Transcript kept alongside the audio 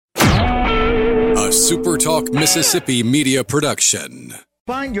A Super Talk Mississippi media production.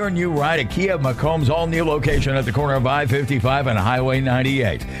 Find your new ride at Kia Macomb's all-new location at the corner of I-55 and Highway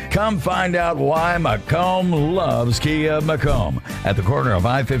 98. Come find out why Macomb loves Kia Macomb at the corner of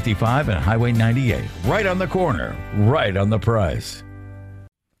I-55 and Highway 98. Right on the corner, right on the price.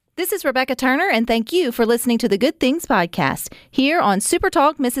 This is Rebecca Turner, and thank you for listening to the Good Things Podcast here on Super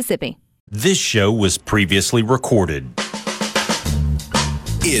Talk Mississippi. This show was previously recorded.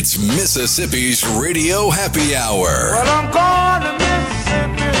 It's Mississippi's Radio Happy Hour. Well, I'm going to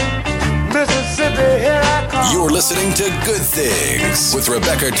Mississippi, here I come. You're listening to Good Things with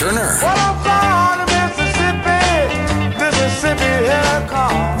Rebecca Turner. Well, I'm going to Mississippi, here I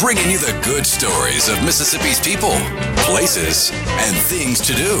come. Bringing you the good stories of Mississippi's people, places, and things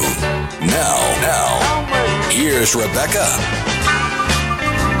to do. Now, here's Rebecca.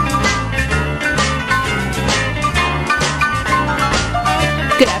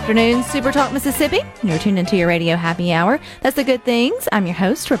 Good afternoon, Super Talk Mississippi. You're tuned into your Radio Happy Hour. That's the Good Things. I'm your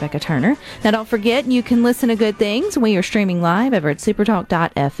host, Rebecca Turner. Now, don't forget, you can listen to Good Things. We are streaming live over at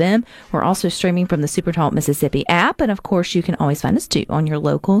supertalk.fm. We're also streaming from the Super Talk Mississippi app. And, of course, you can always find us, too, on your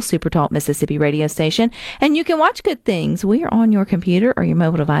local Super Talk Mississippi radio station. And you can watch Good Things. We are on your computer or your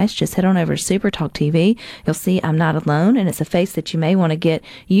mobile device. Just head on over to Super Talk TV. You'll see I'm not alone, and it's a face that you may want to get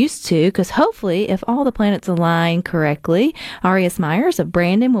used to, because hopefully, if all the planets align correctly, Arias Myers of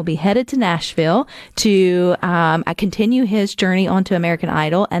Brandon will be headed to Nashville to continue his journey onto American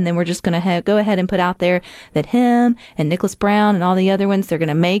Idol, and then we're just going to go ahead and put out there that him and Nicholas Brown and all the other ones, they're going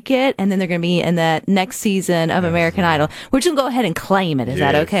to make it, and then they're going to be in the next season of American Idol. We're just going to go ahead and claim it. Is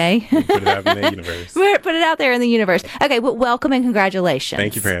that okay? Put it out in the universe. Put it out there in the universe. Okay, well, welcome and congratulations.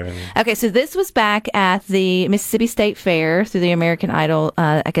 Thank you for having me. Okay, so this was back at the Mississippi State Fair through the American Idol.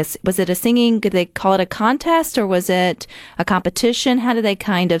 I guess, was it a singing, did they call it a contest, or was it a competition? How did they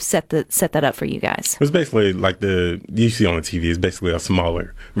kind of set that up for you guys? It was basically like you see on the TV. It's basically a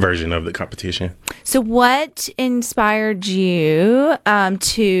smaller version of the competition. So what inspired you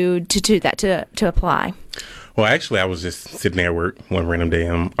to do that, to apply? Well, actually, I was just sitting there at work one random day.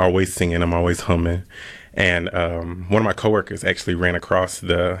 I'm always singing. I'm always humming. And one of my coworkers actually ran across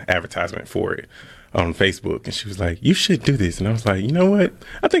the advertisement for it on Facebook. And she was like, "You should do this." And I was like, "You know what?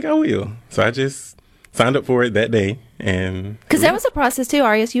 I think I will." So I just signed up for it that day. And because that was a process too,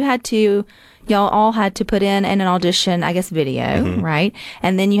 Arias. Y'all all had to put in an audition, I guess, video, right?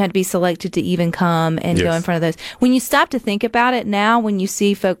 And then you had to be selected to even come and go in front of those. When you stop to think about it now, when you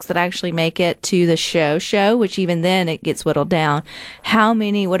see folks that actually make it to the show, which even then it gets whittled down,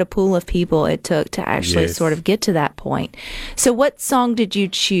 what a pool of people it took to actually sort of get to that point. So what song did you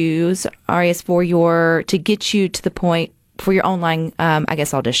choose, Arias, to get you to the point for your online,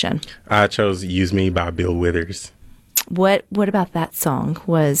 audition? I chose "Use Me" by Bill Withers. What about that song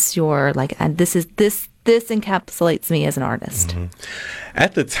was your, this encapsulates me as an artist? Mm-hmm.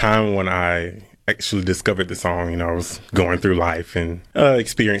 At the time when I actually discovered the song, I was going through life and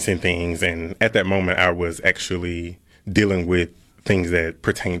experiencing things. And at that moment, I was actually dealing with things that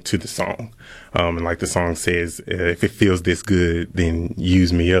pertain to the song. And like the song says, if it feels this good, then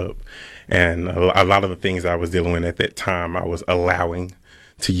use me up. And a lot of the things I was dealing with at that time, I was allowing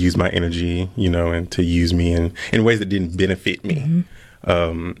to use my energy, and to use me in ways that didn't benefit me.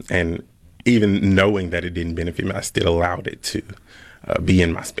 And even knowing that it didn't benefit me, I still allowed it to be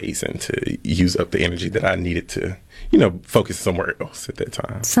in my space and to use up the energy that I needed to, focus somewhere else at that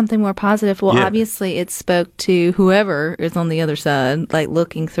time. Something more positive. Well, obviously it spoke to whoever is on the other side,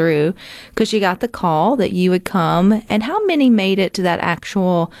 looking through, because you got the call that you would come. And how many made it to that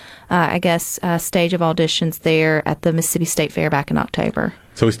actual, stage of auditions there at the Mississippi State Fair back in October?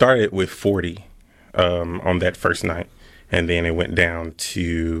 So we started with 40 on that first night. And then it went down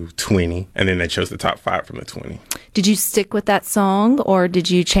to 20, and then they chose the top 5 from the 20. Did you stick with that song, or did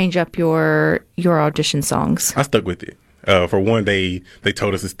you change up your audition songs? I stuck with it. For one, they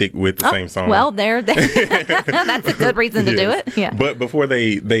told us to stick with the same song. Well, that's a good reason to do it. Yeah. But before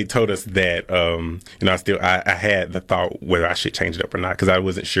they told us that, I had the thought whether I should change it up or not, because I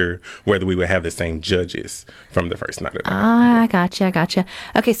wasn't sure whether we would have the same judges from the first night. I gotcha.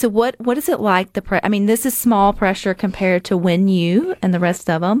 Okay, so what is it like? This is small pressure compared to when you and the rest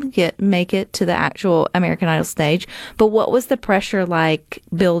of them make it to the actual American Idol stage. But what was the pressure like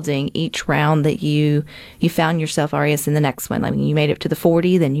building each round that you found yourself, Arias, in the next one? You made it to the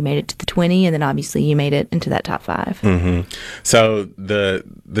 40, then you made it to the 20, and then obviously you made it into that top 5. Mm-hmm. So the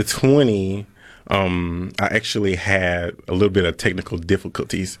 20, I actually had a little bit of technical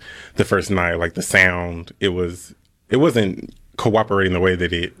difficulties the first night. Like the sound, it wasn't cooperating the way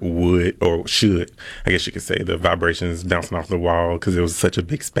that it would or should. I guess you could say the vibrations bouncing off the wall because it was such a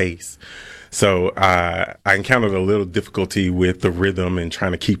big space. So I encountered a little difficulty with the rhythm and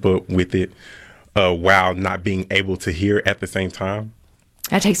trying to keep up with it while not being able to hear at the same time.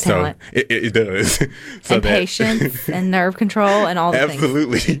 That takes talent. So it does. So and patience and nerve control and all the things.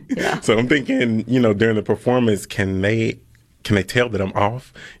 Absolutely. Yeah. So I'm thinking, during the performance, can they tell that I'm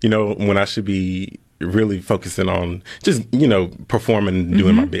off? When I should be really focusing on just, performing,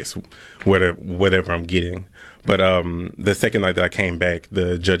 doing my best, whatever I'm getting. But the second night that I came back,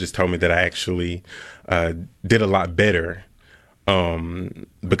 the judges told me that I actually did a lot better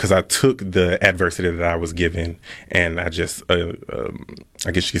because I took the adversity that I was given and I just,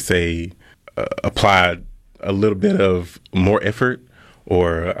 I guess you could say, applied a little bit of more effort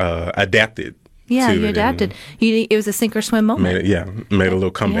or adapted. Yeah, you adapted. It was a sink or swim moment. Made a little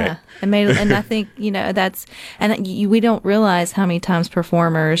comeback. Yeah, and I think we don't realize how many times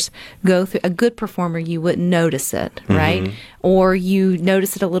performers go through. A good performer, you wouldn't notice it, right? Or you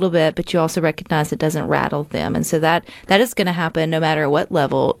notice it a little bit, but you also recognize it doesn't rattle them, and so that is going to happen no matter what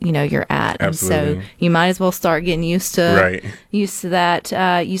level you're at. Absolutely. And so you might as well start getting used to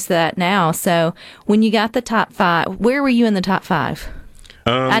that now. So when you got the top 5, where were you in the top 5?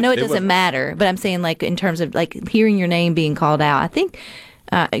 I know it doesn't matter, but I'm saying like in terms of like hearing your name being called out. I think,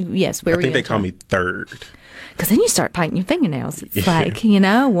 yes, where were you? I think they call me 3rd. Because then you start biting your fingernails. It's like,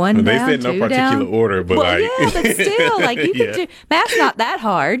 one down, they said no particular order, but but still, like you can do, math's not that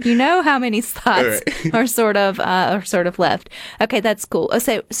hard. You know how many slots are sort of left. Okay, that's cool.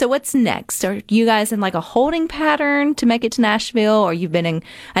 So what's next? Are you guys in like a holding pattern to make it to Nashville, or you've been in?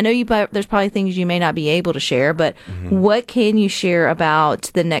 I know there's probably things you may not be able to share, but what can you share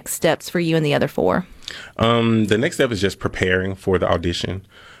about the next steps for you and the other 4? The next step is just preparing for the audition.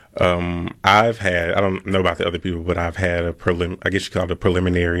 I don't know about the other people, but I've had I guess you call it a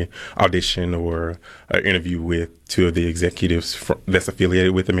preliminary audition or an interview with 2 of the executives that's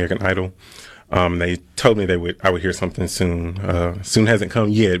affiliated with American Idol. They told me I would hear something soon. Soon hasn't come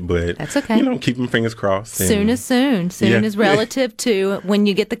yet, but that's okay. Keep my fingers crossed. Soon is soon. Soon is relative to when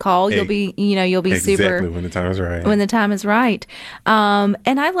you get the call. You'll be super. Exactly when the time is right. When the time is right. And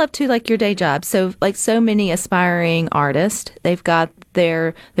I love too, like your day job. So like so many aspiring artists, they've got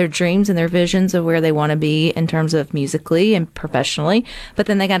their dreams and their visions of where they want to be in terms of musically and professionally, but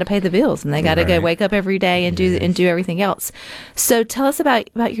then they got to pay the bills and they got to go wake up every day and do everything else. So tell us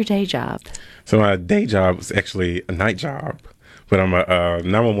about your day job. So my day job was actually a night job, but I'm a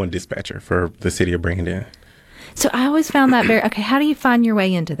 911 dispatcher for the city of Brandon. So I always found that okay. How do you find your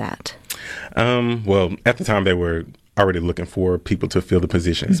way into that? Well, at the time they were already looking for people to fill the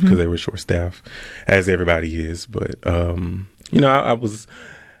positions because they were short-staffed, as everybody is. But I was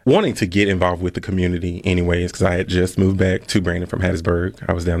wanting to get involved with the community anyways because I had just moved back to Brandon from Hattiesburg.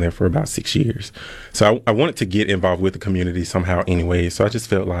 I was down there for about 6 years. So I wanted to get involved with the community somehow anyway. So I just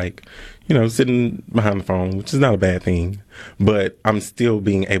felt like, sitting behind the phone, which is not a bad thing, but I'm still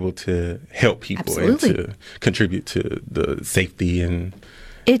being able to help people and to contribute to the safety and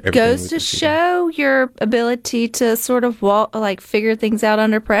it goes to show your ability to sort of figure things out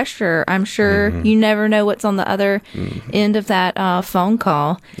under pressure. I'm sure you never know what's on the other end of that phone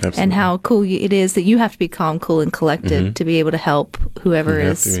call. Absolutely. And how cool it is that you have to be calm, cool, and collected to be able to help whoever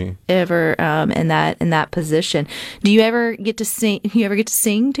is ever in that position. Do you ever get to sing? You ever get to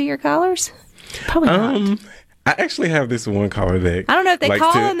sing to your callers? Probably not. I actually have this one caller that I don't know if they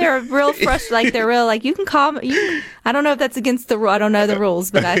call and they're real frustrated. Like they're real, like you can call. I don't know if that's against the rule. I don't know the rules,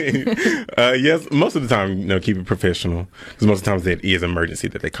 but yes, most of the time, keep it professional because most of the times it is emergency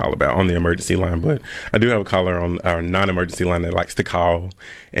that they call about on the emergency line. But I do have a caller on our non-emergency line that likes to call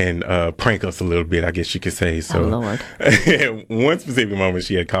and prank us a little bit, I guess you could say. So, oh Lord. One specific moment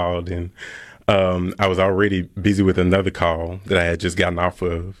she had called and I was already busy with another call that I had just gotten off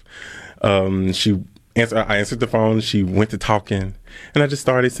of. I answered the phone. She went to talking, and I just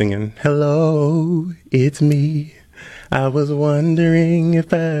started singing, "Hello, it's me. I was wondering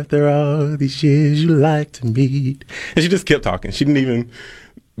if after all these years you'd like to meet." And she just kept talking. She didn't even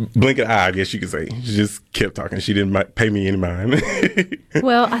blink an eye, I guess you could say. She just kept talking. She didn't pay me any mind.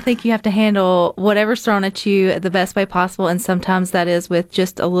 Well, I think you have to handle whatever's thrown at you the best way possible, and sometimes that is with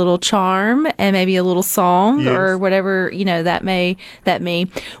just a little charm and maybe a little song or whatever that may.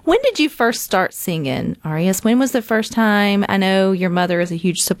 When did you first start singing, Arias? When was the first time? I know your mother is a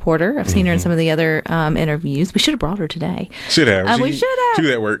huge supporter. I've seen her in some of the other interviews. We should have brought her today. Should have. We should have. She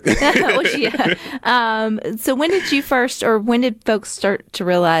was at work. So when did you first, or when did folks start to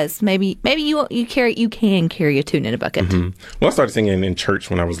realize maybe you can carry a tune in a bucket? Well, I started singing in church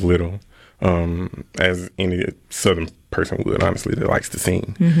when I was little. as any Southern person would, honestly, that likes to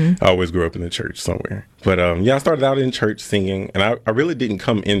sing. I always grew up in the church somewhere. But I started out in church singing, and I really didn't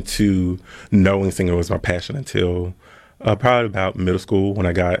come into knowing singing was my passion until probably about middle school when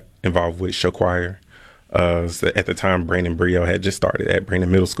I got involved with show choir. So at the time, Brandon Brio had just started at Brandon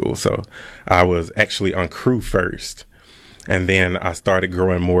Middle School. So I was actually on crew first. And then I started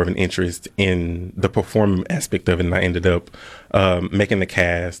growing more of an interest in the performing aspect of it. And I ended up making the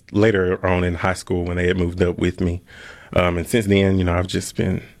cast later on in high school when they had moved up with me. And since then, I've just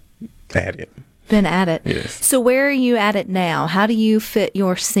been at it. Been at it. Yes. So where are you at it now? How do you fit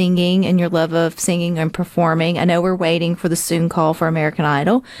your singing and your love of singing and performing? I know we're waiting for the soon call for American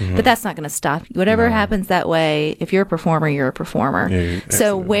Idol, but that's not going to stop you. Whatever happens that way, if you're a performer, you're a performer. Yeah,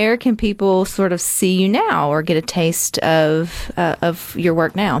 so where can people sort of see you now or get a taste of your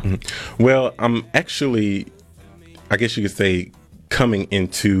work now? Well, I'm actually, I guess you could say, coming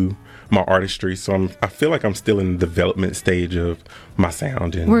into my artistry, so I feel like I'm still in the development stage of my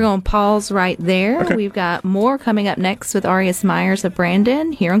sound. And we're going to pause right there. Okay. We've got more coming up next with Arias Myers of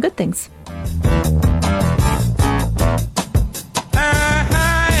Brandon here on Good Things.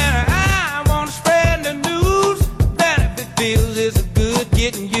 I want to spread the news that if it feels it's good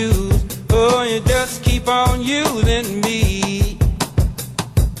getting used, oh, you just keep on using me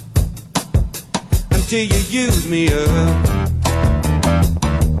until you use me up.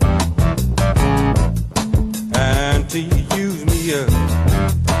 Until you use me up.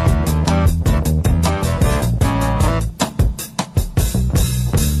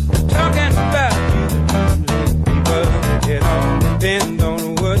 Talking about using people, it all depends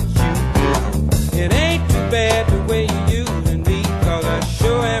on what you do. It ain't too bad the way you using me, 'cause I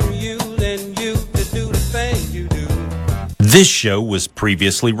sure am using you to do the things you do. This show was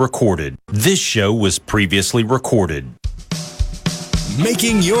previously recorded.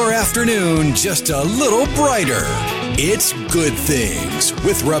 Making your afternoon just a little brighter. It's Good Things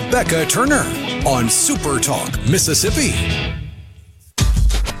with Rebecca Turner on Super Talk, Mississippi.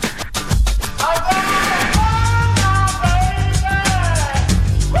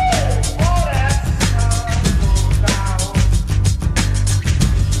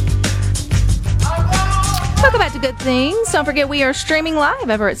 Welcome back to Good Things. Don't forget we are streaming live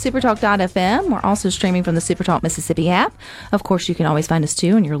over at supertalk.fm. We're also streaming from the Supertalk Mississippi app. Of course, you can always find us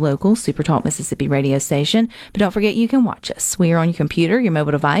too on your local Supertalk Mississippi radio station. But don't forget you can watch us. We are on your computer, your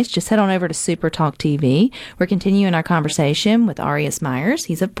mobile device. Just head on over to Supertalk TV. We're continuing our conversation with Arias Myers.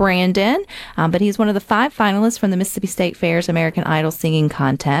 He's of Brandon, but he's one of the 5 finalists from the Mississippi State Fair's American Idol Singing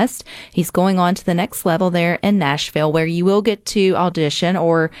Contest. He's going on to the next level there in Nashville, where you will get to audition,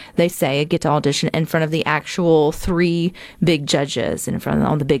 or they say get to audition in front of the actual 3 big judges in front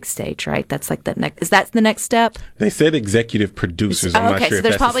on the big stage, right? That's like the next. Is that the next step? they said executive producers. I'm not Okay, sure so if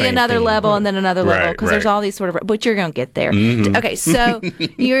there's that's probably the same another thing. level and then another level Right, because there's right. all these sort of. But you're gonna get there. Okay, so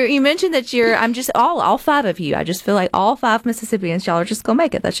you mentioned that I'm just all 5 of you. I just feel like all 5 Mississippians, y'all are just gonna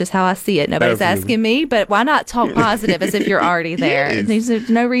make it. That's just how I see it. Nobody's Absolutely. asking me, but why not talk positive as if you're already there? Yes. There's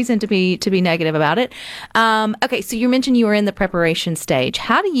no reason to be negative about it. Okay, so you mentioned you were in the preparation stage.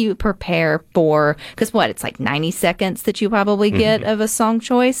 How do you prepare for? Because it's like 90 seconds that you probably get of a song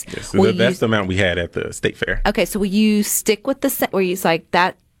choice. Yes, so Will that's you- the amount we had at the state fair. Okay, so will you stick with the set where it's like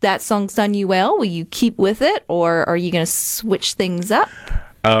that song's done you well? Will you keep with it, or are you going to switch things up?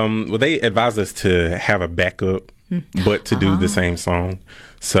 Well, they advised us to have a backup, but to do the same song.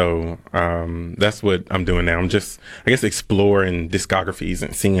 So that's what I'm doing now. I'm just, I guess, exploring discographies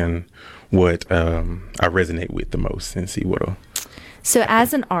and seeing what I resonate with the most and see what'll. So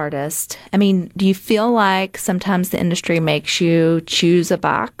as an artist, I mean, do you feel like sometimes the industry makes you choose a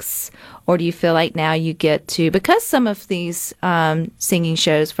box? Or do you feel like now you get to, because some of these singing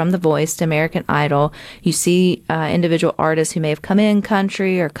shows from The Voice to American Idol, you see individual artists who may have come in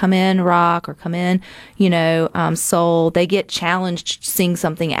country or come in rock or come in, soul. They get challenged to sing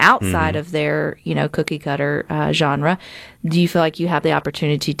something outside of their, cookie cutter genre. Do you feel like you have the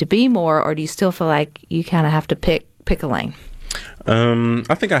opportunity to be more, or do you still feel like you kind of have to pick a lane?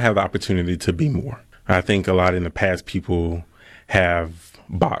 I think I have the opportunity to be more. I think a lot in the past people have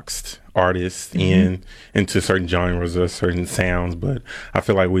boxed artists into certain genres or certain sounds, but I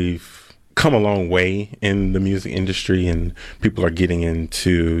feel like we've come a long way in the music industry and people are getting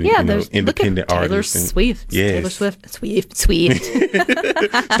into independent look at Taylor artists. Swift. Yes. Taylor Swift.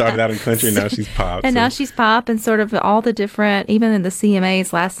 Started out in country and now she's pop. And so- now she's pop, and sort of all the different, even in the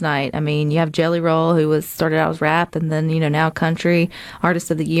CMAs last night. I mean, you have Jelly Roll, who started out as rap, and then now country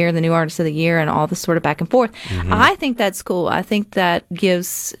artist of the year, the new artist of the year, and all this sort of back and forth. I think that's cool. I think that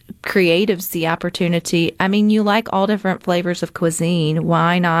gives creatives the opportunity. I mean, you like all different flavors of cuisine.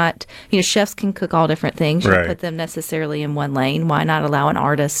 Why not? Chefs can cook all different things. You don't put them necessarily in one lane. Why not allow an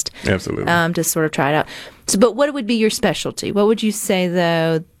artist Absolutely. To sort of try it out? So, but what would be your specialty? What would you say,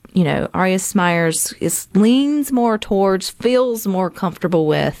 though, Aria Smyers leans more towards, feels more comfortable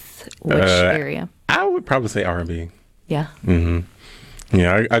with which area? I would probably say R&B. Yeah. Mm-hmm.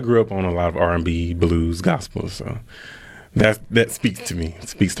 Yeah, I grew up on a lot of R&B, blues, gospel, so that speaks to me. It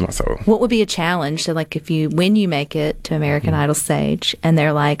speaks to my soul. What would be a challenge? So, like, when you make it to American Idol stage, and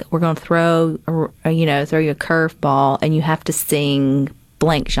they're like, "We're going to throw you a curveball, and you have to sing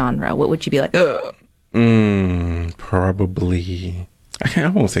blank genre," what would you be like? Probably. I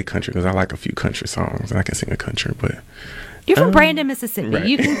won't say country because I like a few country songs and I can sing a country, but you're from Brandon, Mississippi. Right.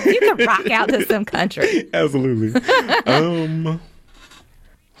 You can rock out to some country. Absolutely.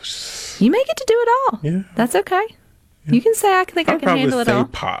 You may get to do it all. Yeah. That's okay. Yeah. You can say, I think I can handle it all. I'll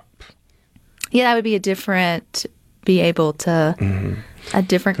probably say pop. Yeah, that would be be able to, a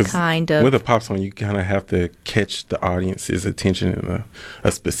different kind of. With a pop song, you kind of have to catch the audience's attention in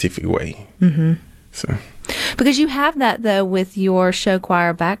a specific way. Mm-hmm. So. Because you have that, though, with your show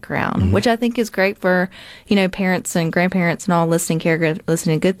choir background, which I think is great for, parents and grandparents and all listening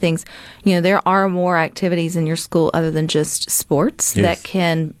to good things. There are more activities in your school other than just sports that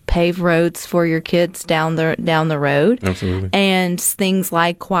can pave roads for your kids down the road. Absolutely. And things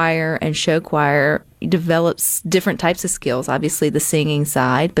like choir and show choir develops different types of skills, obviously the singing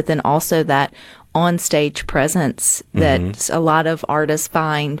side, but then also that on-stage presence that a lot of artists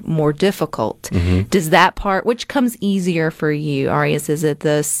find more difficult. Does that part, which comes easier for you, Arias? Is it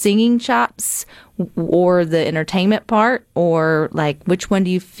the singing chops or the entertainment part, or like which one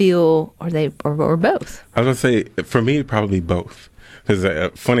do you feel, or both? I was gonna say for me, probably both. Because a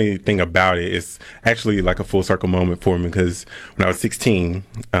funny thing about it is actually like a full circle moment for me, because when I was 16,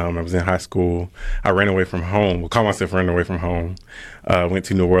 I was in high school. I ran away from home. Call myself running away from home. Went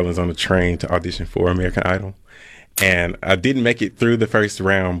to New Orleans on a train to audition for American Idol. And I didn't make it through the first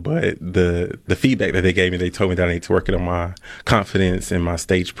round, but the feedback that they gave me, they told me that I need to work on my confidence and my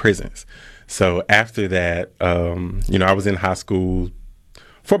stage presence. So after that, I was in high school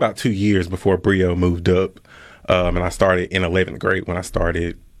for about 2 years before Brio moved up. And I started in 11th grade when I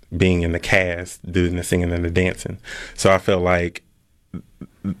started being in the cast, doing the singing and the dancing. So I felt like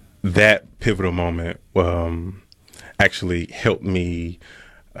that pivotal moment actually helped me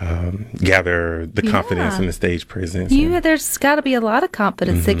gather the confidence and the stage presence. There's got to be a lot of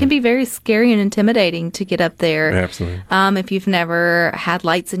confidence. It can be very scary and intimidating to get up there. Absolutely. If you've never had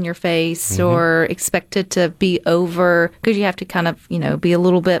lights in your face or expected to be over, because you have to kind of, be a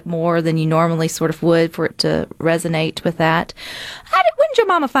little bit more than you normally sort of would for it to resonate with that. When did your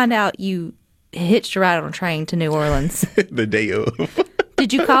mama find out you hitched a ride on a train to New Orleans? The day of.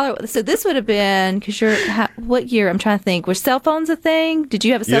 Did you call her? So this would have been, because what year? I'm trying to think. Were cell phones a thing? Did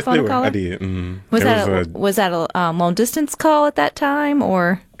you have a cell phone to call her? I did. Mm-hmm. Was that a long distance call at that time,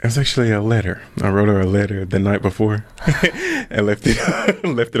 or? It was actually a letter. I wrote her a letter the night before and left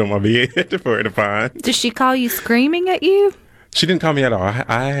it on my bed for her to find. Did she call you screaming at you? She didn't call me at all.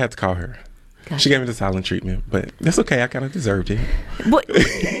 I had to call her. Gotcha. She gave me the silent treatment, but that's okay. I kind of deserved it. But,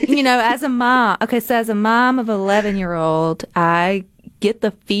 as a mom, as a mom of an 11-year-old, I get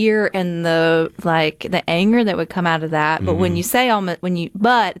the fear and the anger that would come out of that. But when you say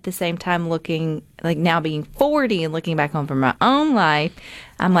but at the same time looking like now being 40 and looking back on from my own life,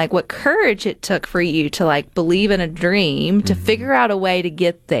 I'm like, what courage it took for you to believe in a dream, to figure out a way to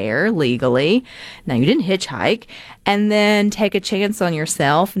get there legally. Now you didn't hitchhike, and then take a chance on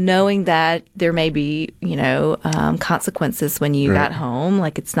yourself, knowing that there may be, consequences when you got home.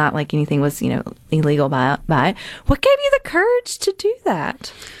 Like it's not like anything was, illegal by it. What gave you the courage to do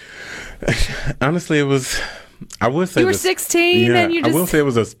that? Honestly, it was. I would say you were 16, and you just. I will say it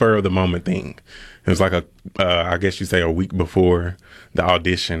was a spur of the moment thing. It was like I guess you say a week before the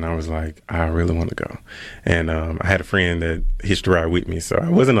audition, I was like, I really want to go. And I had a friend that hitched a ride with me, so I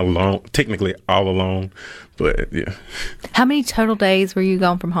wasn't alone, technically all alone, but yeah. How many total days were you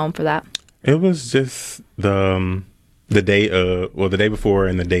gone from home for that? It was just the day before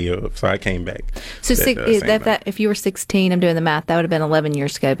and the day of. So I came back. So if you were 16, I'm doing the math, that would have been 11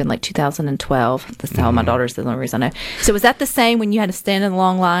 years ago, been like 2012. That's how my daughter's the only reason I know. So was that the same when you had to stand in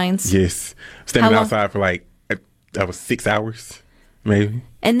long lines? Yes. Standing outside for that was 6 hours, maybe.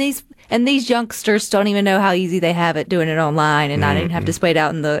 And these youngsters don't even know how easy they have it doing it online, and I didn't have to wait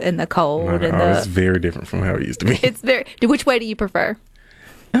out in the cold. It's very different from how it used to be. It's very. Which way do you prefer?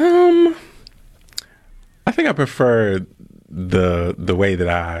 I think I prefer the way that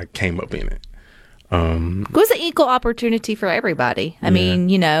I came up in it. It was an equal opportunity for everybody. I mean,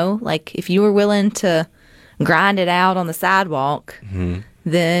 you know, like if you were willing to grind it out on the sidewalk,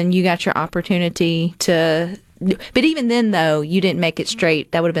 then you got your opportunity to. But even then, though, you didn't make it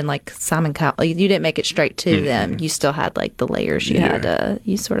straight. That would have been like Simon Cowell. You didn't make it straight to them. You still had like the layers you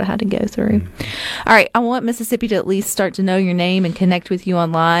sort of had to go through. All right, I want Mississippi to at least start to know your name and connect with you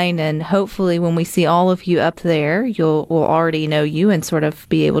online, and hopefully, when we see all of you up there, we'll already know you and sort of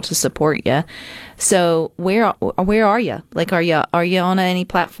be able to support you. So where are you? Like, are you on any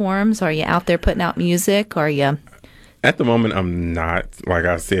platforms? Are you out there putting out music? Are you? At the moment, I'm not. Like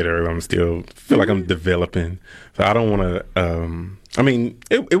I said earlier, I'm still feel like I'm developing. So I don't want to. I mean,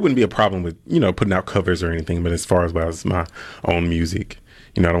 it wouldn't be a problem with, you know, putting out covers or anything. But as far as my own music,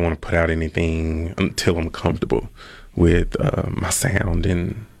 you know, I don't want to put out anything until I'm comfortable with my sound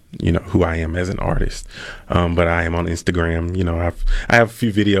and, you know, who I am as an artist. But I am on Instagram. You know, I have a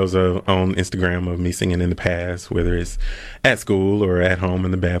few videos on Instagram of me singing in the past, whether it's at school or at home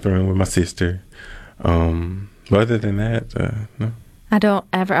in the bathroom with my sister. But other than that, no.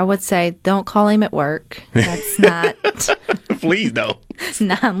 I would say don't call him at work. That's not. Please don't.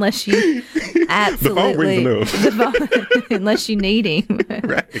 Not unless you absolutely. The phone rings unless you need him.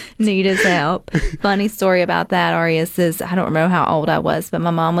 Right. Need his help. Funny story about that, Arias, is I don't remember how old I was, but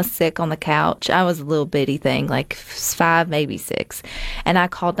my mom was sick on the couch. I was a little bitty thing, like 5, maybe 6. And I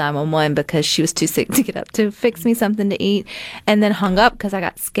called 911 because she was too sick to get up to fix me something to eat, and then hung up because I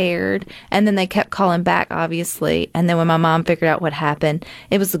got scared. And then they kept calling back, obviously. And then when my mom figured out what happened,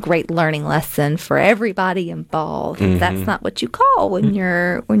 it was a great learning lesson for everybody involved. That's not what you call when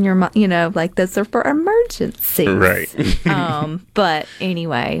you're you know, like those are for emergencies, right? But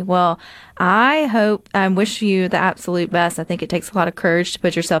anyway, well, I wish you the absolute best. I think it takes a lot of courage to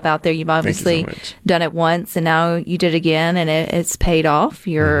put yourself out there. You've obviously done it once, and now you did it again, and it's paid off.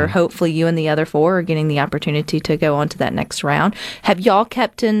 You're hopefully you and the other 4 are getting the opportunity to go on to that next round. Have y'all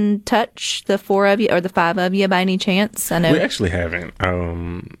kept in touch, the 4 of you or the 5 of you, by any chance? I know we actually haven't.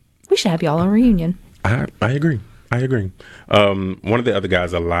 We should have y'all on a reunion. I agree. One of the other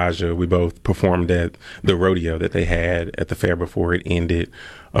guys, Elijah, we both performed at the rodeo that they had at the fair before it ended.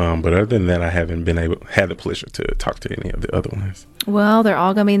 But other than that, I haven't had the pleasure to talk to any of the other ones. Well, they're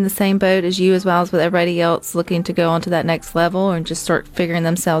all going to be in the same boat as you, as well as with everybody else looking to go on to that next level and just start figuring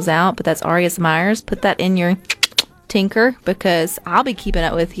themselves out. But that's Arias Myers. Put that in your tinker, because I'll be keeping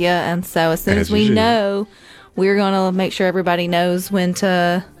up with you. And so as soon as we know, we're going to make sure everybody knows when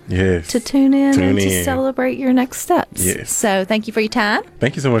to tune in to celebrate your next steps. Yes. So thank you for your time.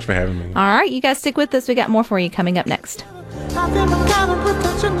 Thank you so much for having me. All right, you guys stick with us. We got more for you coming up next. I feel the kind of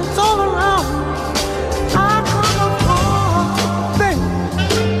protection that's all around. I come apart, baby.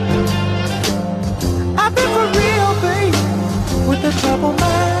 I've been for real, baby, with the trouble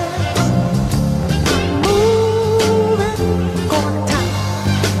man. Moving, going to town.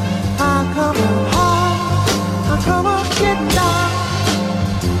 I come apart, I come up getting down.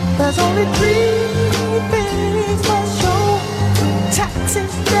 There's only 3 things for sure: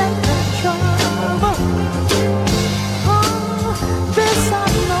 taxes, debt, and trouble. This I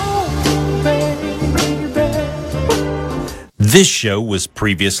know, baby. This show was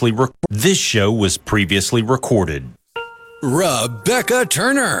previously recorded. Rebecca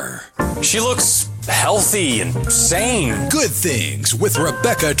Turner. She looks healthy and sane. Good Things with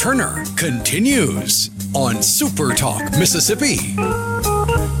Rebecca Turner continues on Super Talk Mississippi.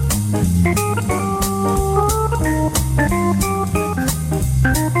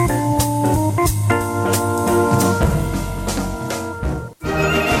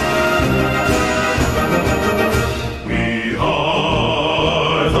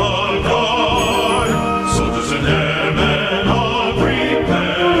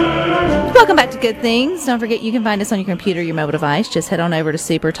 Welcome back to Good Things. Don't forget you can find us on your computer, your mobile device. Just head on over to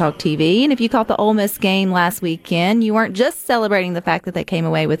Super Talk TV. And if you caught the Ole Miss game last weekend, you weren't just celebrating the fact that they came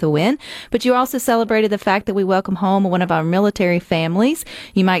away with a win, but you also celebrated the fact that we welcome home one of our military families.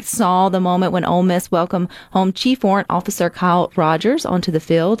 You might saw the moment when Ole Miss welcomed home Chief Warrant Officer Kyle Rogers onto the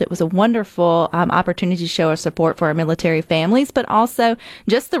field. It was a wonderful opportunity to show our support for our military families, but also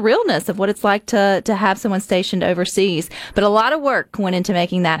just the realness of what it's like to have someone stationed overseas. But a lot of work went into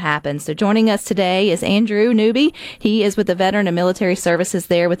making that happen. So joining us today is Andrew Newby. He is with the Veteran and Military Services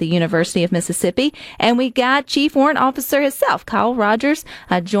there with the University of Mississippi. And we got Chief Warrant Officer himself, Kyle Rogers,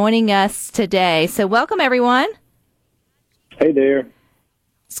 joining us today. So welcome, everyone. Hey there.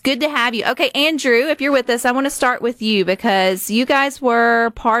 It's good to have you. Okay, Andrew, if you're with us, I want to start with you because you guys were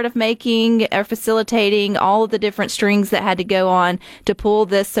part of making or facilitating all of the different strings that had to go on to pull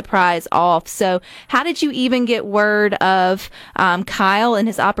this surprise off. So how did you even get word of Kyle and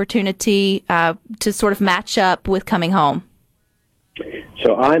his opportunity to sort of match up with coming home?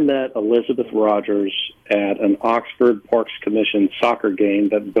 So I met Elizabeth Rogers at an Oxford Parks Commission soccer game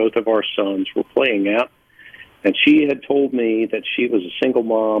that both of our sons were playing at. And she had told me that she was a single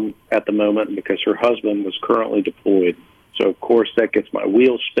mom at the moment because her husband was currently deployed. So, of course, that gets my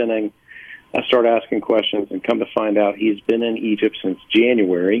wheels spinning. I start asking questions and come to find out he's been in Egypt since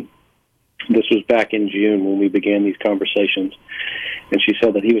January. This was back in June when we began these conversations. And she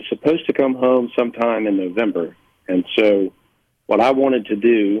said that he was supposed to come home sometime in November. And so what I wanted to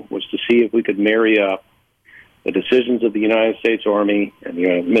do was to see if we could marry up the decisions of the United States Army and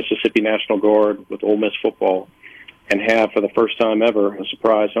the Mississippi National Guard with Ole Miss football and have, for the first time ever, a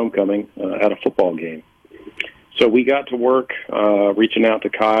surprise homecoming at a football game. So we got to work reaching out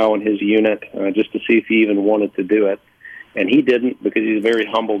to Kyle and his unit just to see if he even wanted to do it. And he didn't because he's a very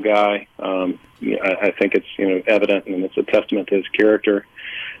humble guy. I think it's evident, and it's a testament to his character.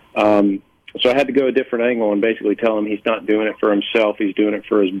 So I had to go a different angle and basically tell him he's not doing it for himself. He's doing it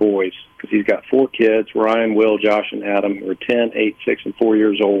for his boys because he's got 4 kids, Ryan, Will, Josh, and Adam, who are 10, 8, 6, and 4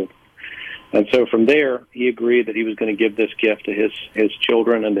 years old. And so from there, he agreed that he was going to give this gift to his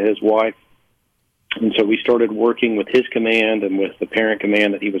children and to his wife. And so we started working with his command and with the parent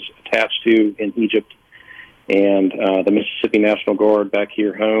command that he was attached to in Egypt and the Mississippi National Guard back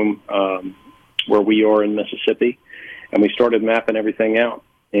here home where we are in Mississippi. And we started mapping everything out.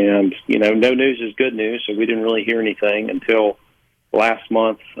 And, no news is good news, so we didn't really hear anything until last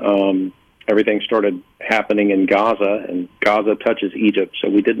month. Everything started happening in Gaza, and Gaza touches Egypt, so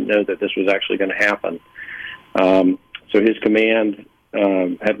we didn't know that this was actually going to happen. So his command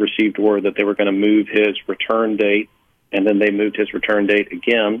had received word that they were going to move his return date, and then they moved his return date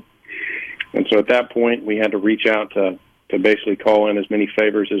again. And so at that point, we had to reach out to basically call in as many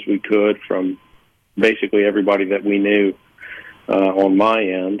favors as we could from basically everybody that we knew on my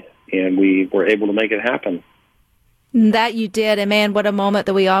end, and we were able to make it happen. That you did, and man, what a moment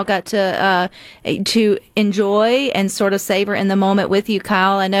that we all got to enjoy and sort of savor in the moment with you,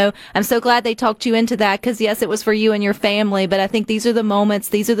 Kyle. I know I'm so glad they talked you into that because yes, it was for you and your family, but I think these are the moments,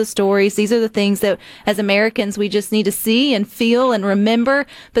 these are the stories, these are the things that as Americans we just need to see and feel and remember,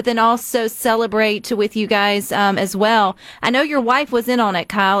 but then also celebrate with you guys as well. I know your wife was in on it,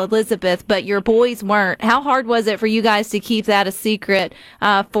 Kyle, Elizabeth, but your boys weren't. How hard was it for you guys to keep that a secret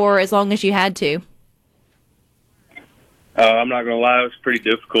for as long as you had to? I'm not going to lie, it was pretty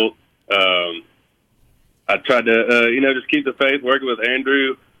difficult. I tried to, just keep the faith, working with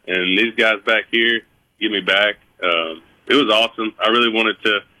Andrew and these guys back here, get me back. It was awesome. I really wanted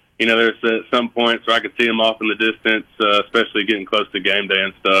to, there's at some points where I could see them off in the distance, especially getting close to game day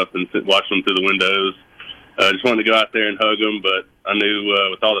and stuff and watch them through the windows. Just wanted to go out there and hug them, but I knew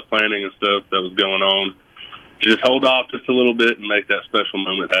with all the planning and stuff that was going on, to just hold off just a little bit and make that special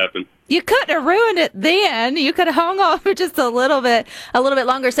moment happen. You couldn't have ruined it then. You could have hung on for just a little bit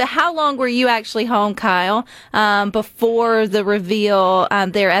longer. So how long were you actually home, Kyle, before the reveal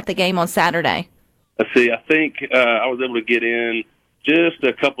there at the game on Saturday? Let's see. I think I was able to get in just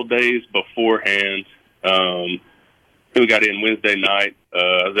a couple days beforehand. We got in Wednesday night.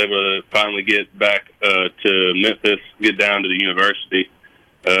 I was able to finally get back to Memphis, get down to the university,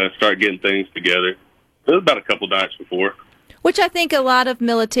 start getting things together. It was about a couple nights before. Which I think a lot of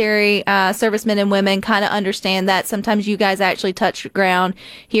military servicemen and women kind of understand that sometimes you guys actually touch ground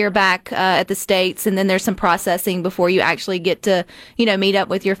here back at the States, and then there's some processing before you actually get to, meet up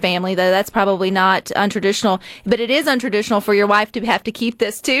with your family. Though that's probably not untraditional, but it is untraditional for your wife to have to keep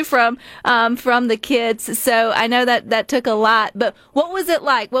this too from the kids. So I know that took a lot. But what was it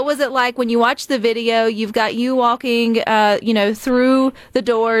like? What was it like when you watch the video? You've got you walking, through the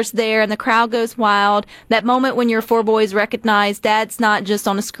doors there, and the crowd goes wild. That moment when your 4 boys recognize Dad's not just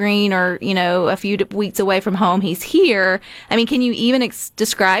on a screen or, a few weeks away from home. He's here. I mean, can you even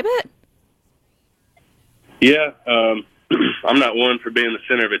describe it? Yeah. I'm not one for being the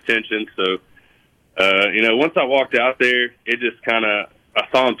center of attention. So, once I walked out there, it just I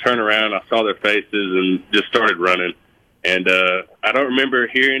saw them turn around. I saw their faces and just started running. And I don't remember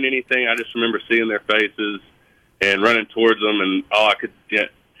hearing anything. I just remember seeing their faces and running towards them. And all I could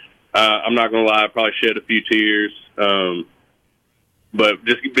get, I'm not going to lie, I probably shed a few tears. But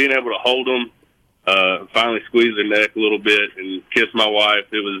just being able to hold them, finally squeeze their neck a little bit and kiss my wife,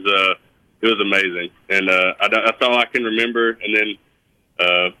 it was amazing. And that's all I can remember. And then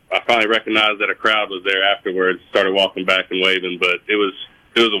I finally recognized that a crowd was there afterwards, started walking back and waving. But it was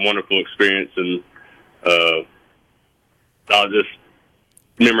was a wonderful experience, and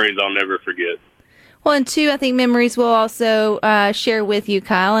memories I'll never forget. Well, and two, I think memories we'll also share with you,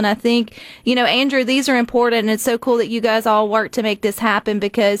 Kyle. And I think, Andrew, these are important. And it's so cool that you guys all worked to make this happen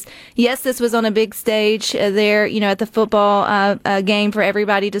because, yes, this was on a big stage there, at the football game for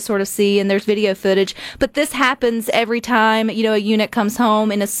everybody to sort of see. And there's video footage. But this happens every time, a unit comes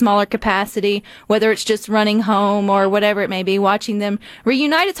home in a smaller capacity, whether it's just running home or whatever it may be, watching them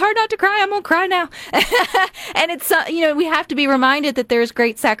reunite. It's hard not to cry. I'm going to cry now. And it's, we have to be reminded that there's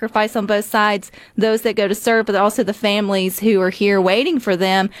great sacrifice on both sides. Those that go to serve, but also the families who are here waiting for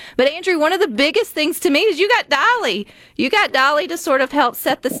them. But Andrew, one of the biggest things to me is you got Dolly. You got Dolly to sort of help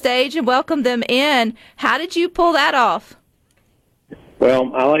set the stage and welcome them in. How did you pull that off?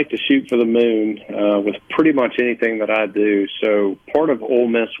 Well, I like to shoot for the moon with pretty much anything that I do. So part of Ole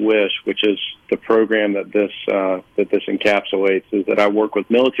Miss Wish, which is the program that this encapsulates, is that I work with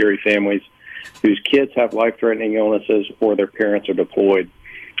military families whose kids have life-threatening illnesses or their parents are deployed.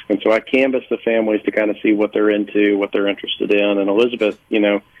 And so I canvass the families to kind of see what they're into, what they're interested in. And Elizabeth,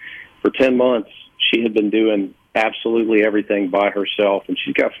 for 10 months, she had been doing absolutely everything by herself. And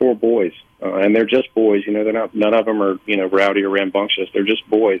she's got 4 boys, and they're just boys. They're not, none of them are, rowdy or rambunctious. They're just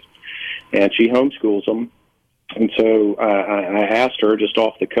boys. And she homeschools them. And so I asked her just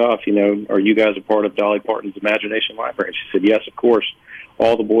off the cuff, are you guys a part of Dolly Parton's Imagination Library? And she said, yes, of course.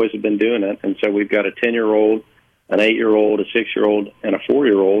 All the boys have been doing it. And so we've got a 10-year-old, an 8-year-old, a 6-year-old, and a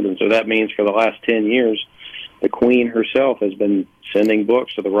 4-year-old. And so that means for the last 10 years, the Queen herself has been sending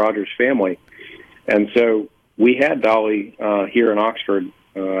books to the Rogers family. And so we had Dolly here in Oxford,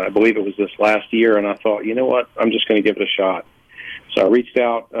 I believe it was this last year, and I thought, you know what, I'm just going to give it a shot. So I reached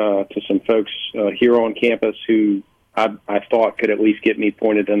out to some folks here on campus who I thought could at least get me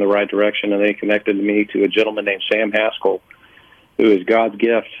pointed in the right direction, and they connected me to a gentleman named Sam Haskell, who is God's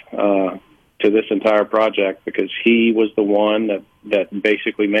gift to this entire project, because he was the one that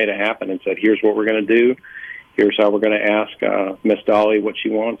basically made it happen and said, here's what we're going to do. Here's how we're going to ask Miss Dolly what she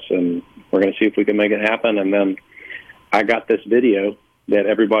wants, and we're going to see if we can make it happen. And then I got this video that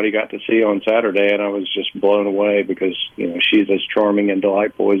everybody got to see on Saturday, and I was just blown away because, she's as charming and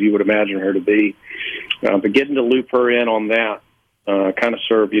delightful as you would imagine her to be. But getting to loop her in on that kind of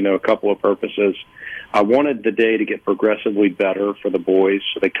served, a couple of purposes. I wanted the day to get progressively better for the boys.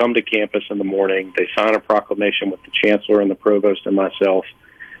 So they come to campus in the morning. They sign a proclamation with the chancellor and the provost and myself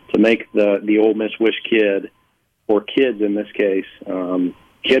to make the Ole Miss Wish kid, or kids in this case,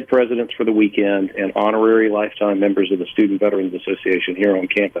 kid presidents for the weekend and honorary lifetime members of the Student Veterans Association here on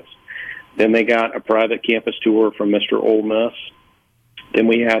campus. Then they got a private campus tour from Mr. Ole Miss. Then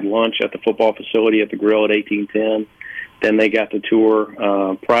we had lunch at the football facility at the Grill at 1810. Then they got to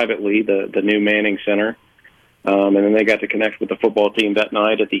tour privately the new Manning Center, and then they got to connect with the football team that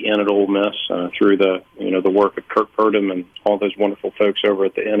night at the Inn at Ole Miss through the work of Kirk Purdom and all those wonderful folks over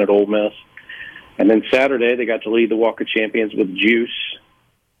at the Inn at Ole Miss. And then Saturday they got to lead the Walk of Champions with Juice,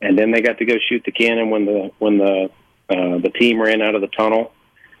 and then they got to go shoot the cannon when the team ran out of the tunnel,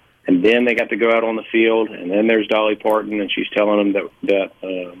 and then they got to go out on the field. And then there's Dolly Parton, and she's telling them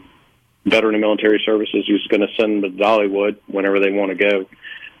that Veteran of Military Services who's going to send them to Dollywood whenever they want to go.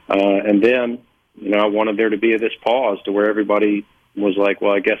 And then, I wanted there to be this pause to where everybody was like,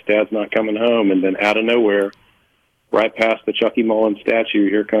 well, I guess Dad's not coming home. And then out of nowhere, right past the Chucky Mullen statue,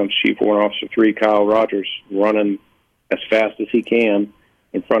 here comes Chief Warrant Officer 3, Kyle Rogers, running as fast as he can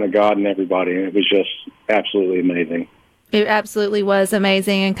in front of God and everybody. And it was just absolutely amazing. It absolutely was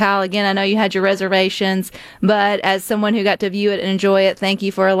amazing. And Kyle, again, I know you had your reservations, but as someone who got to view it and enjoy it, thank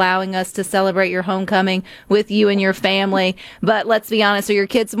you for allowing us to celebrate your homecoming with you and your family. But let's be honest, are your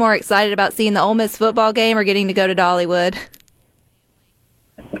kids more excited about seeing the Ole Miss football game or getting to go to Dollywood?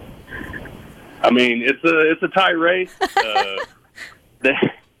 I mean, it's a tight race.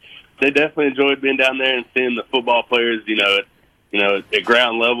 They definitely enjoyed being down there and seeing the football players, at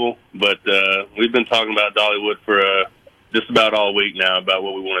ground level. But we've been talking about Dollywood for just about all week now about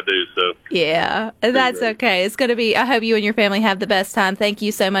what we want to do. So yeah, that's okay. It's going to be, I hope you and your family have the best time. Thank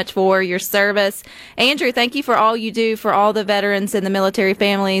you so much for your service. Andrew, thank you for all you do for all the veterans and the military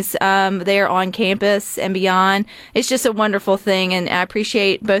families there on campus and beyond. It's just a wonderful thing, and I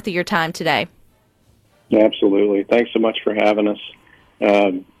appreciate both of your time today. Absolutely. Thanks so much for having us.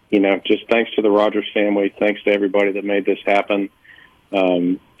 Just thanks to the Rogers family. Thanks to everybody that made this happen.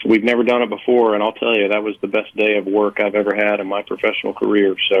 We've never done it before, and I'll tell you, that was the best day of work I've ever had in my professional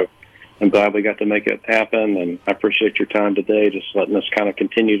career. So I'm glad we got to make it happen, and I appreciate your time today, just letting us kind of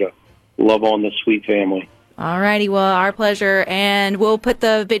continue to love on this sweet family. All righty. Well, our pleasure. And we'll put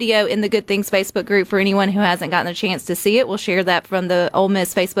the video in the Good Things Facebook group for anyone who hasn't gotten a chance to see it. We'll share that from the Ole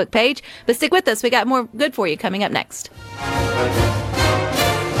Miss Facebook page. But stick with us. We got more good for you coming up next.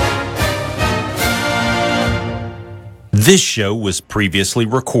 This show was previously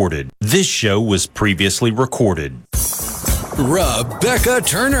recorded. Rebecca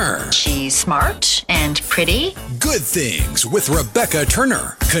Turner. She's smart and pretty. Good Things with Rebecca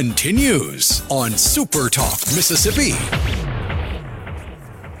Turner continues on Super Talk Mississippi.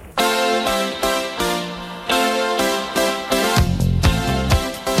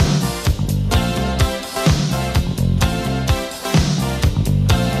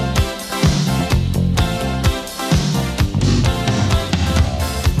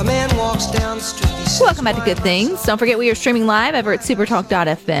 Welcome back to Good Things. Don't forget we are streaming live over at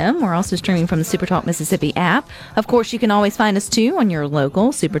supertalk.fm. We're also streaming from the Supertalk Mississippi app. Of course, you can always find us too on your local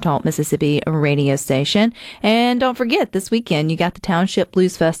Supertalk Mississippi radio station. And don't forget, this weekend you got the Township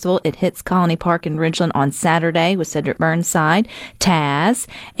Blues Festival. It hits Colony Park in Ridgeland on Saturday with Cedric Burnside, Taz,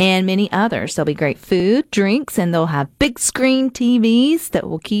 and many others. There'll be great food, drinks, and they'll have big screen TVs that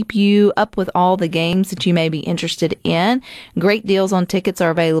will keep you up with all the games that you may be interested in. Great deals on tickets are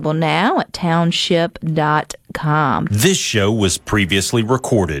available now at township.com. This show was previously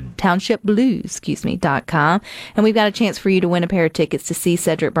recorded. townshipblues.com. And we've got a chance for you to win a pair of tickets to see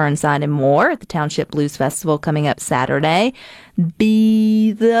Cedric Burnside and more at the Township Blues Festival coming up Saturday.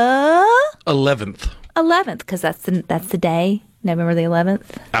 Be the 11th, because that's the day, November the 11th.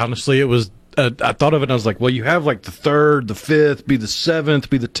 Honestly, it was. I thought of it and I was like, well, you have like the 3rd, the 5th, be the 7th,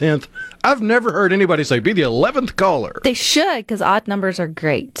 be the 10th. I've never heard anybody say be the 11th caller. They should, because odd numbers are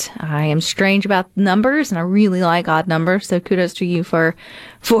great. I am strange about numbers and I really like odd numbers. So kudos to you for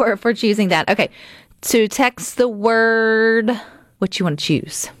choosing that. Okay. To text the word, what you want to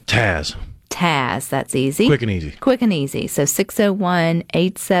choose? Taz. That's easy. Quick and easy. So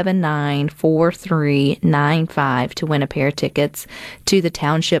 601-879-4395 to win a pair of tickets to the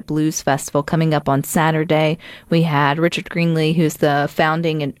Township Blues Festival coming up on Saturday. We had Richard Greenlee, who's the founder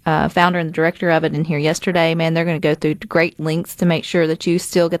and the director of it, in here yesterday. Man, they're going to go through great lengths to make sure that you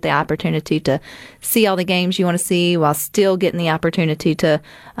still get the opportunity to see all the games you want to see while still getting the opportunity to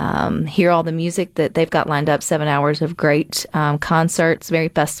hear all the music that they've got lined up. 7 hours of great concerts, very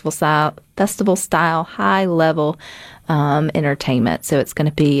festival style, high level entertainment. So it's going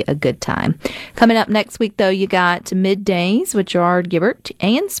to be a good time. Coming up next week, though, you got Middays with Gerard Gibbert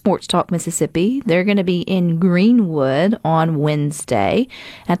and Sports Talk Mississippi. They're going to be in Greenwood on Wednesday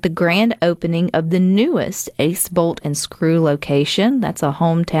at the grand opening of the newest Ace Bolt and Screw location. That's a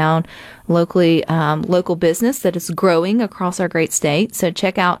hometown local business that is growing across our great state. So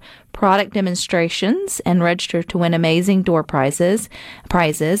check out product demonstrations and register to win amazing door prizes,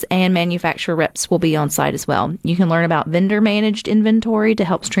 and manufacturer reps will be on site as well. You can learn about vendor managed inventory to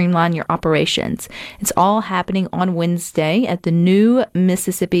help streamline your operations. It's all happening on Wednesday at the new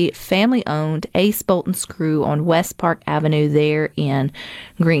Mississippi family owned Ace Bolt and Screw on West Park Avenue there in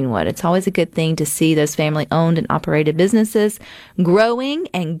Greenwood. It's always a good thing to see those family owned and operated businesses growing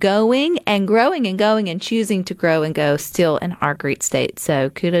and going and growing and going and choosing to grow and go still in our great state. So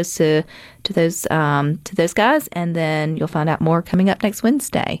kudos to those guys, and then you'll find out more coming up next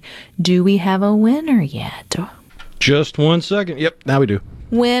Wednesday. Do we have a winner yet? Just 1 second. Yep, now we do.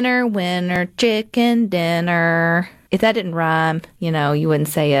 Winner, chicken dinner. If that didn't rhyme, you wouldn't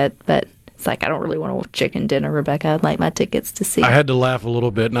say it, but it's like, I don't really want a chicken dinner, Rebecca. I'd like my tickets to see. I had to laugh a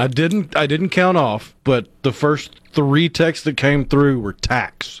little bit, and I didn't count off, but the first 3 texts that came through were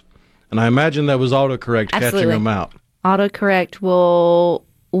tax. And I imagine that was autocorrect catching them out. Autocorrect will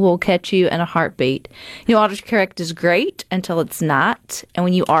catch you in a heartbeat. Autocorrect is great until it's not. And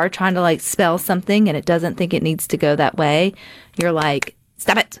when you are trying to spell something and it doesn't think it needs to go that way, you're like,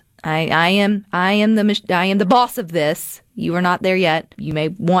 stop it. I am the boss of this. You are not there yet. You may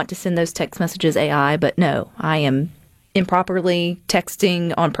want to send those text messages AI, but no, I am improperly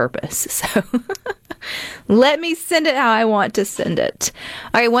texting on purpose. So let me send it how I want to send it.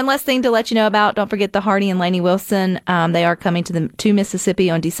 All right, one last thing to let you know about. Don't forget the Hardy and Lainey Wilson. They are coming to Mississippi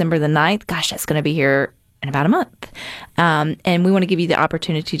on December the 9th. Gosh, that's going to be here in about a month. And we want to give you the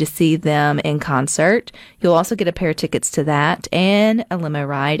opportunity to see them in concert. You'll also get a pair of tickets to that, and a limo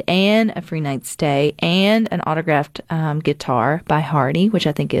ride, and a free night stay, and an autographed guitar by Hardy, which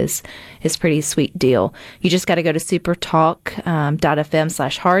I think is a pretty sweet deal. You just got to go to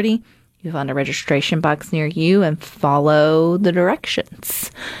supertalk.fm/Hardy. You'll find a registration box near you and follow the directions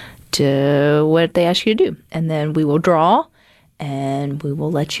to what they ask you to do. And then we will draw, and we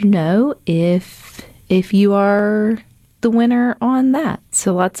will let you know if you are the winner on that.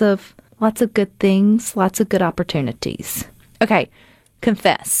 So lots of lots of good things, lots of good opportunities. Okay,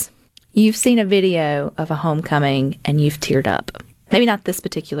 confess. You've seen a video of a homecoming and you've teared up. Maybe not this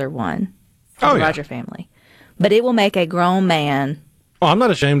particular one, the Roger family, but it will make a grown man. Oh, I'm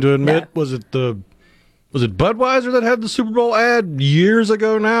not ashamed to admit, was it Budweiser that had the Super Bowl ad years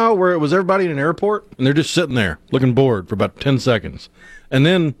ago now where it was everybody in an airport and they're just sitting there looking bored for about 10 seconds. And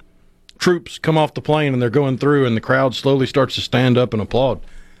then troops come off the plane and they're going through and the crowd slowly starts to stand up and applaud.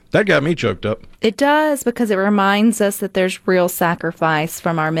 That got me choked up. It does, because it reminds us that there's real sacrifice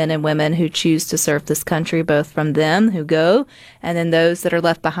from our men and women who choose to serve this country, both from them who go and then those that are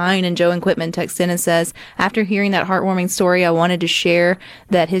left behind. And Joe in Quitman texts in and says, after hearing that heartwarming story, I wanted to share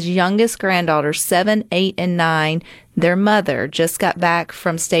that his youngest granddaughters, 7, 8, and 9, their mother just got back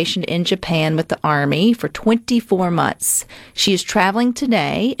from stationed in Japan with the Army for 24 months. She is traveling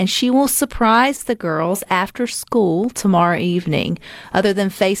today, and she will surprise the girls after school tomorrow evening. Other than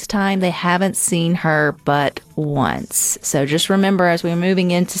FaceTime, they haven't seen her but once. So just remember, as we're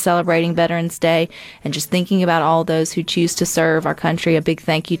moving into celebrating Veterans Day and just thinking about all those who choose to serve our country, a big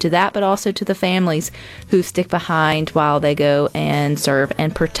thank you to that, but also to the families who stick behind while they go and serve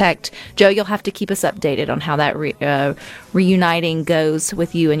and protect. Joe, you'll have to keep us updated on how that reuniting goes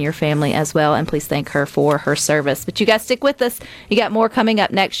with you and your family as well, and please thank her for her service. But you guys stick with us. You got more coming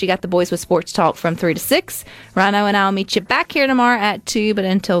up next. You got the Boys with Sports Talk from 3 to 6. Rhino and I'll meet you back here tomorrow at 2, but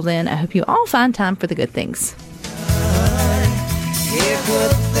until then, I hope you all find time for the good things. Hear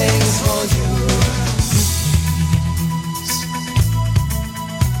good things for you.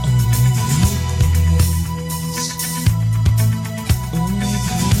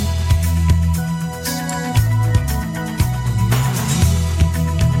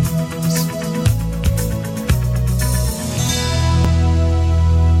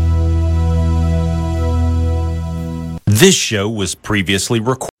 This show was previously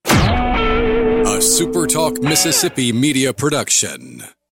recorded. A SuperTalk Mississippi media production.